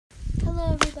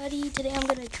everybody, today I'm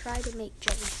going to try to make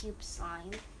jelly cube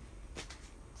slime.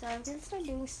 So I'm going to start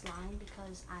doing slime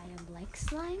because I like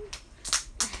slime.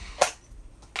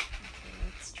 Okay,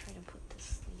 let's try to put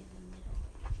this thing in the middle.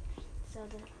 So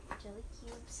the jelly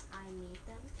cubes, I made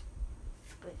them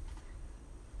with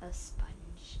a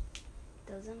sponge.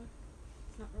 It's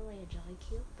not really a jelly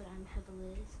cube, but I have a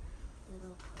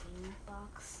little pudding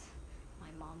box.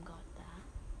 My mom got that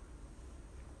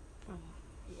from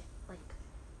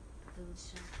food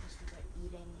shop was about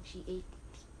eating. She ate.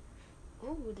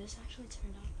 Oh, this actually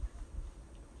turned out.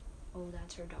 Oh, that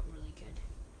turned out really good.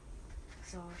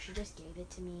 So she just gave it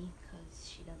to me because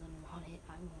she doesn't want it.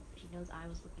 She knows I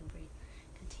was looking for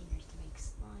containers to make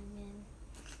slime in.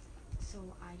 So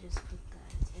I just put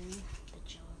that in the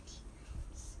jello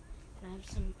cubes. And I have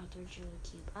some other jello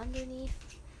cube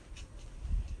underneath.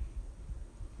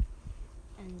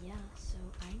 And yeah, so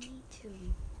I need to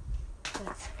put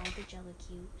all the jello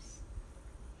cubes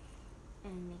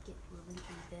and make it really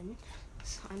even.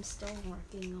 So I'm still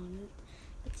working on it.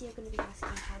 But you're going to be asking,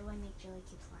 how do I make jelly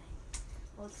cube slime?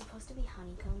 Well, it's supposed to be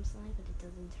honeycomb slime, but it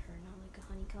doesn't turn out like a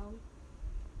honeycomb.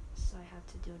 So I have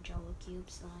to do a jello cube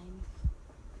slime.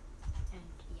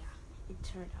 And yeah, it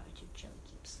turned out into jelly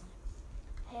cube slime.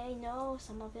 Hey, no,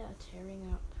 some of it are tearing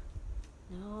up.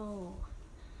 No,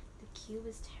 the cube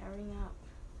is tearing up.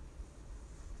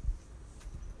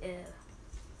 Ew,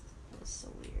 that was so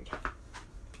weird.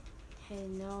 Hey,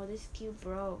 no, this cube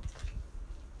broke.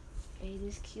 Hey,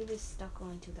 this cube is stuck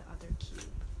onto the other cube.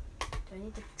 Do I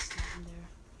need to put slime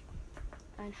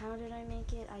there? And how did I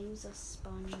make it? I used a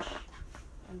sponge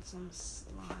and some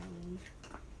slime.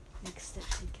 Mixed it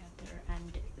together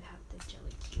and have the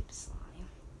jelly cube slime.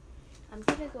 I'm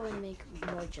gonna go and make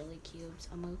more jelly cubes.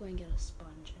 I'm gonna go and get a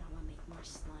sponge and I'm gonna make more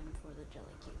slime for the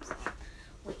jelly cube slime.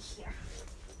 Wait here.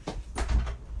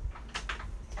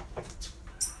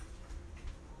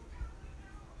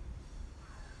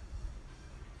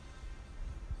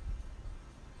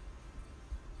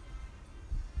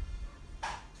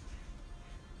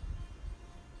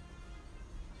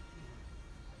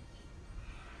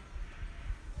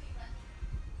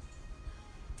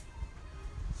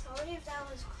 Sorry if that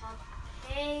was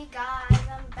Hey guys,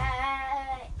 I'm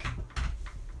back.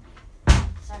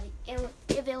 Sorry,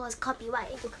 if it was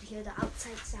copyright, you could hear the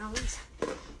outside sounds.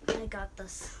 I got the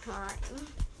slime.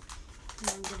 And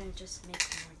I'm gonna just make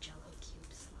more jello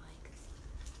cube slime because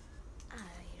I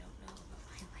don't know about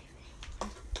my life. Oh,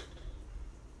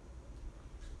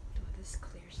 this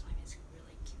clear slime is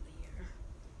really clear.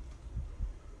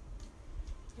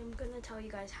 I'm gonna tell you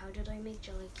guys how did I make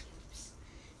jelly cubes.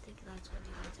 I think that's what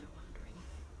you guys are wondering.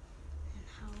 And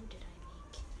how did I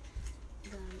make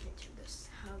them into this?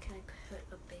 How can I put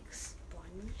a big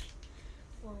sponge?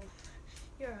 Well,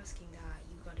 you're asking that.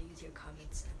 You gotta use your common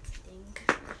sense, I think.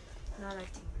 Not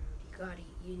acting rude.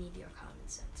 You need your common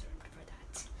sense for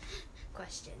that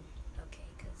question. Okay,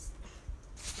 because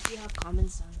if you have common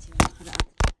sense, you know how to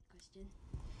answer that question.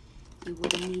 You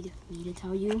wouldn't need me to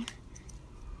tell you.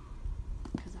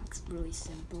 Because that's really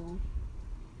simple.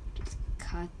 Just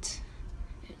cut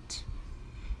it.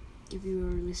 If you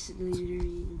are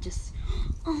listening, just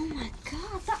oh my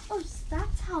god,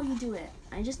 that's how you do it.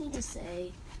 I just need to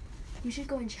say, you should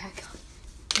go and check.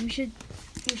 You should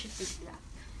figure that.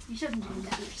 You shouldn't do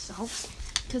that yourself,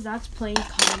 because that's plain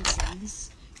common sense.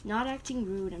 Not acting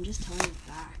rude. I'm just telling you the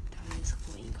fact. That is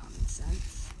plain common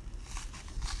sense.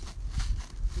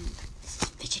 This is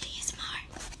fidgety ASMR.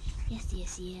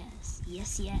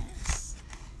 Yes.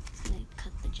 I'm gonna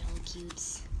cut the jello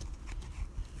cubes.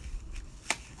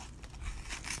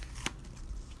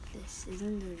 This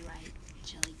isn't the right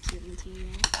jelly cube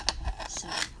material, so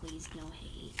please no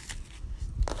hate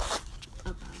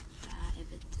about that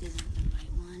if it isn't the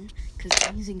right one, because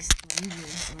I'm using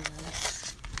sponges for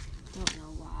this. Don't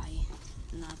know why.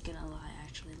 I'm not gonna lie, I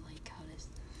actually like how this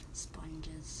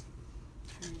sponges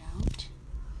turn out,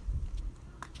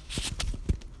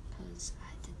 because I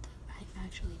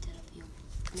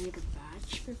made a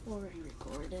batch before I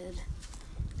recorded,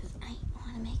 because I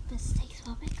want to make mistakes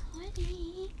while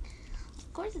recording.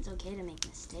 Of course it's okay to make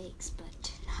mistakes,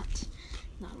 but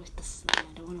not with the slime.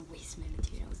 I don't want to waste my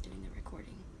materials doing the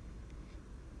recording.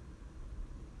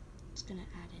 Just gonna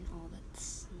add in all that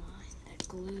slime, that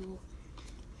glue.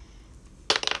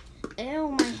 Ew,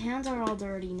 my hands are all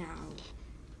dirty now.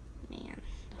 Man,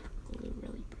 the glue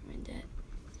really ruined it.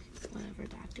 Whatever,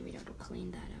 the activator will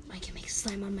clean that up. I can make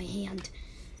slime on my hand.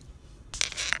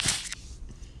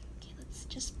 Okay, let's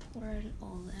just pour in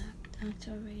all the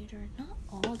activator. Not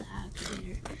all the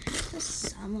activator, just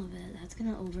some of it. That's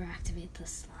gonna overactivate the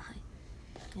slime.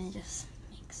 And it just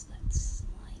makes that slime.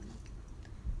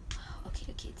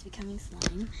 Okay. Okay, it's becoming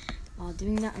slime. While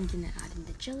doing that, I'm gonna add in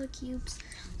the Jello cubes,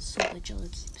 so the Jello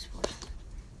cubes will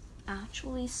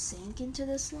actually sink into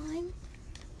the slime,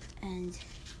 and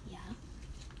yeah,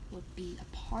 would be a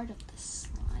part of the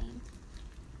slime,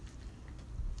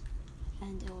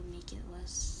 and it would make it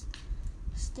less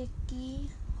sticky,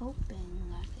 hoping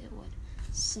that it would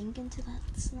sink into that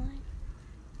slime.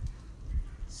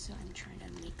 So I'm trying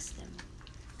to mix them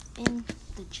in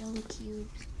the Jello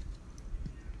cubes.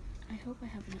 I hope I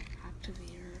have an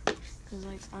activator, because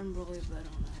like I'm really bad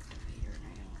on activator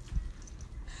now.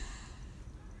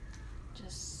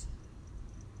 Just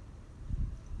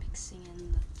mixing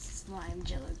in the slime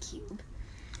Jello cube.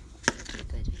 Okay,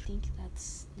 good. I think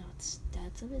that's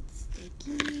a bit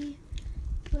sticky,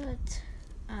 but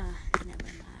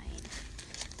never mind.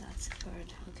 That's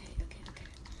good. Okay.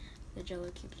 The Jello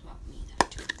cubes want me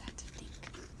to do that, I think.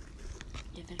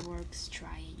 If it works,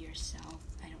 try it yourself.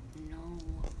 I don't know.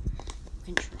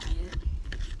 You can try it.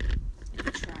 If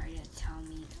you try it, tell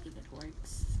me if it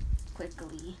works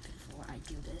quickly before I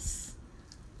do this.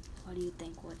 What do you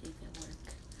think? What if it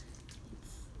work?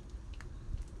 It's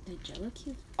the Jello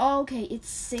cube. Oh, okay, it's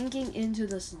sinking into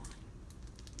the slime.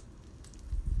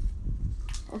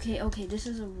 Okay, this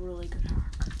is a really good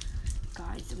hack.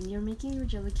 Guys, when you're making your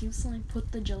Jello cube slime,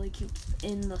 put the Jello cube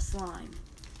in the slime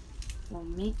while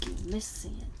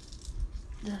mixing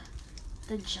it.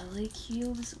 The Jello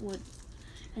cubes would,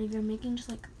 and if you're making just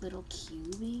like little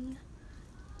cubing,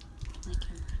 like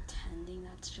I'm pretending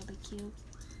that's Jello cube,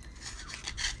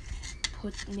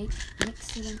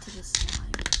 mix it into the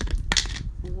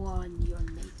slime while you're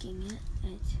making it,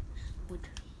 and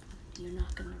you're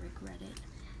not gonna regret it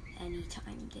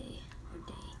anytime day.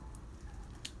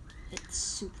 It's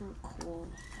super cool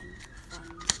and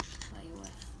fun to play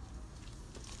with.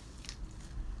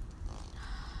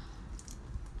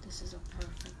 This is a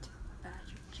perfect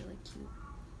batch of Jello cube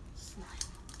slime.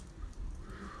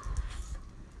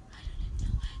 I don't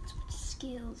know what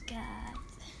skills, guys.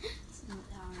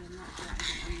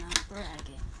 I'm not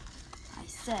bragging. I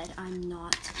said I'm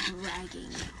not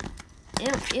bragging.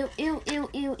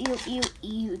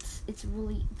 Ew. It's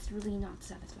really not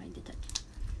satisfying to touch.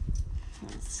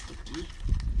 It's sticky.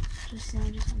 I'm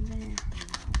gonna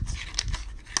out.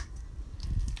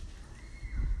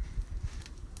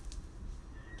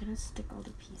 I'm gonna stick all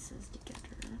the pieces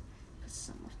together because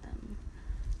some of them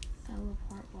fell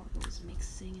apart while I was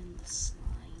mixing in the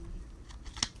slime.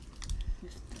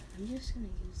 I'm just gonna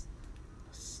use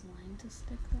a slime to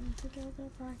stick them together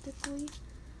practically.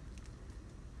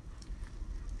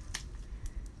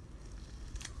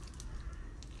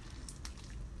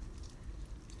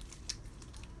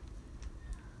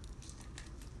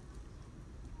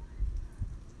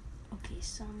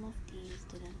 Some of these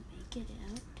didn't make it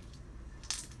out,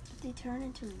 but they turn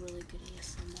into really good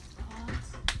ASMR pods.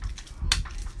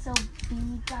 So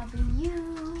BW.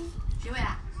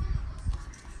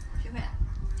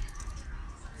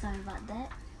 Sorry about that.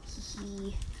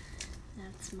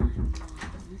 That's my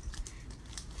mom.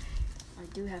 I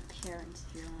do have parents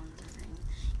if you're wondering.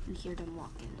 You hear them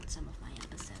walking in some of my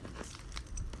episodes.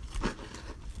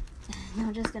 Now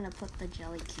I'm just gonna put the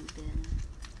Jello cube in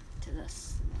to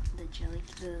this.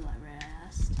 The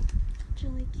rest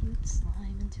Jello cube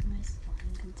slime into my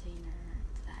slime container.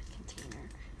 That container.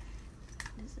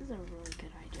 This is a really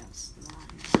good idea of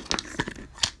slime.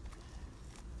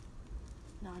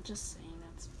 Not just saying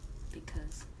that's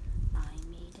because I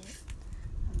made it.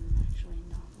 I'm actually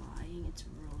not lying. It's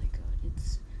really good.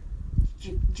 It's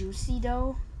juicy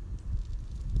though,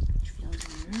 which feels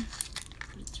weird,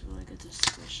 but it's really good to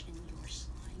squish in your slime.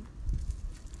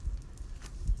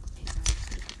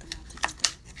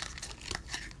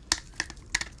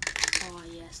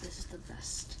 This is the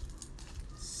best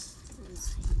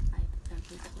slime I've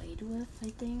ever played with, I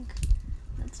think.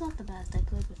 That's not the best. I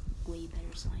played with way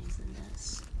better slimes than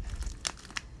this.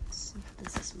 So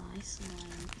this is my slime.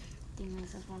 I think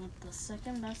this is one of the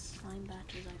second best slime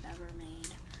batches I've ever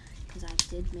made, because I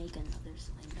did make another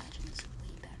slime batch and it's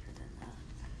way better than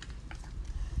that.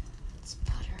 It's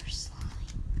butter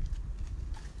slime.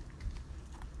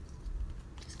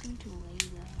 Just going to lay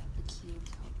the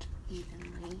cubes out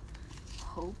evenly.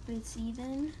 Hope it's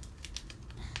even.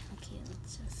 Okay,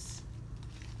 let's just.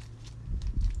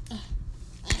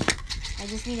 I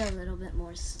just need a little bit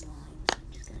more slime, so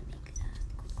I'm just gonna make that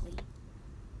quickly.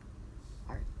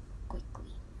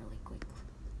 Really quickly.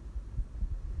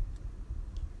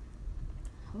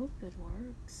 Hope it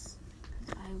works,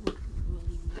 because I would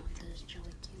really want this Jello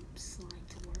cube slime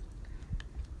to work.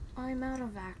 I'm out of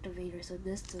activator, so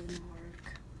this doesn't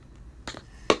work.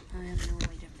 I have no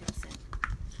way to fix it.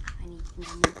 I need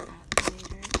more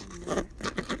activators. I'm gonna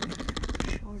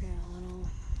try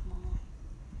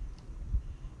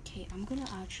I'm gonna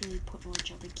actually put more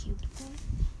jelly cubes on.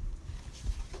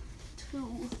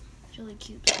 2 jelly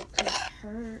cubes don't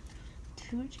hurt.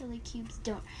 2 jelly cubes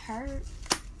don't hurt.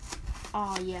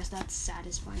 Oh yes, that's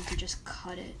satisfying to just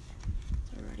cut it.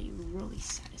 It's already really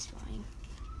satisfying.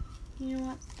 You know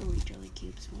what? 3 jelly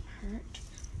cubes won't hurt.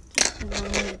 Just 1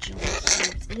 more jelly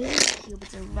cubes. It isn't a cube,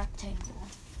 it's a rectangle.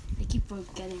 I keep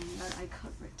forgetting that I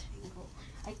cut rectangle.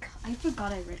 I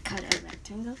forgot I cut a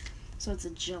rectangle, so it's a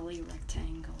jelly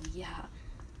rectangle. Yeah,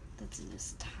 that's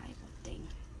this type of thing.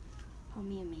 Call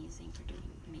me amazing for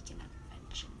making an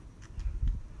invention.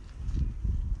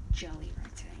 Jelly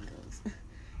rectangles.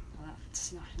 Well,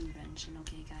 it's not an invention,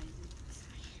 okay, guys.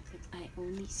 But I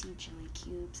only see jelly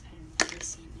cubes. I've never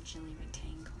seen a jelly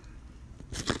rectangle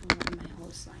in my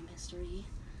whole slime history.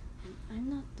 And I'm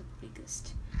not the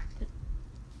biggest, but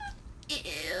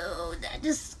ew, that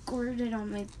just squirted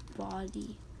on my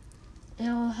body.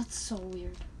 Ew, that's so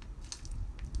weird.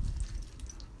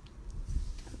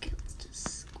 Okay, let's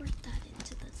just squirt that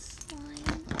into the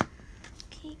slime.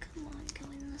 Okay, come on, go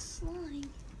in the slime.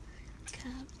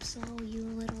 Capsule, you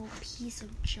little piece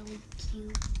of jelly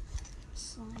cube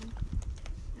slime.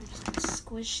 I'm just gonna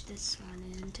squish this one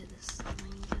into the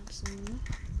slime capsule.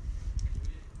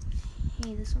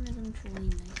 Hey, this one isn't fully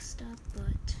mixed up,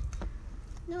 but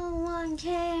no one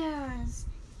cares.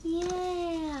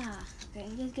 Yeah. Okay,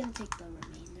 I'm just gonna take the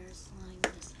remainder of slime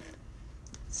and just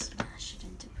smash it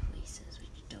into places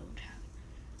which don't have.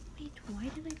 Wait, why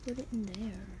did I put it in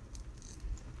there?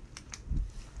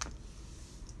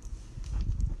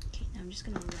 Okay, now I'm just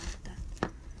gonna wrap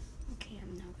that. Okay,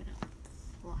 I'm now gonna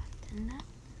flatten that.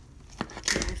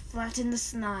 Okay, I flattened the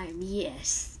slime.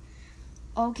 Yes.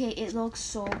 Okay, it looks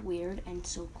so weird and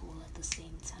so cool at the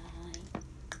same time.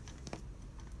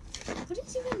 What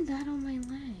is even that on my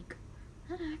leg?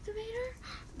 That activator?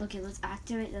 Okay, let's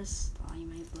activate the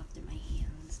slime I've left in my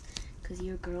hands. Because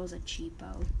your girl's a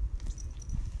cheapo.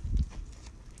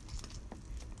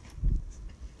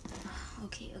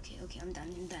 Okay, I'm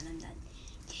done.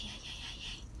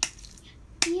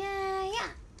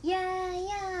 Yeah,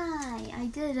 I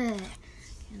did it.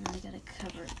 And I gotta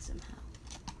cover it somehow.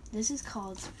 This is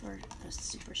called for the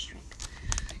super strength.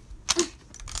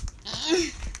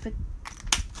 But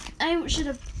I should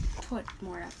have put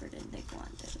more effort in Big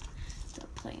One to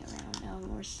stop playing around now.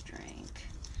 More strength.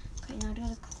 Okay, now I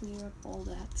gotta clear up all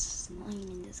that slime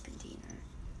in this container.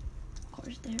 Of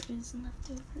course, there is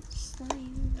leftover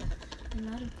slime. I'm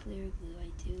out of clear glue. I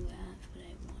do have what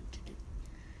I wanted to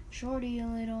shorty a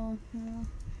little.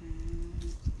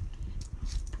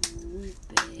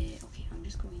 Okay, I'm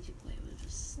just going to play with the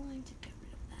slime to get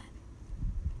rid of that.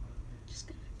 Just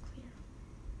gonna clear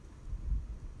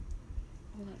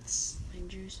all that slime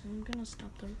juice. I'm gonna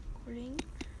stop the recording.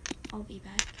 I'll be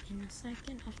back in a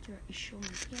second after I show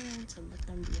my parents and let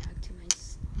them react to my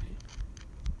slime.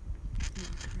 I'm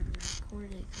not gonna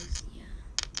record it because, yeah,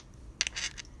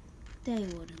 they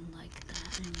wouldn't like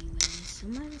that anyway, so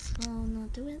might as well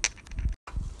not do it.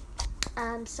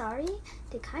 I'm sorry,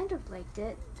 they kind of liked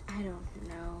it. I don't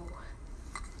know.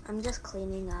 I'm just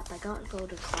cleaning up. I gotta go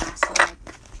to class in like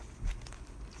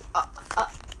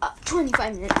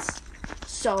 25 minutes.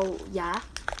 So yeah,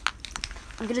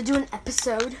 I'm gonna do an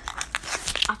episode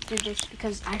after this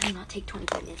because I do not take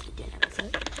 25 minutes to do an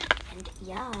episode. And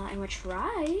yeah, I'm gonna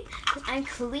try because I'm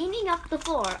cleaning up the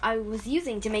floor I was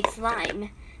using to make slime.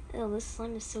 Oh, this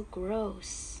slime is so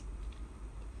gross.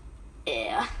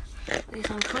 Yeah. Okay,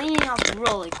 so I'm cleaning up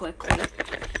really quickly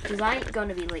because I ain't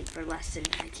gonna be late for lesson.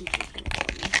 My teacher's gonna call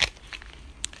me.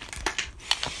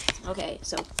 Okay,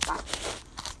 so bye.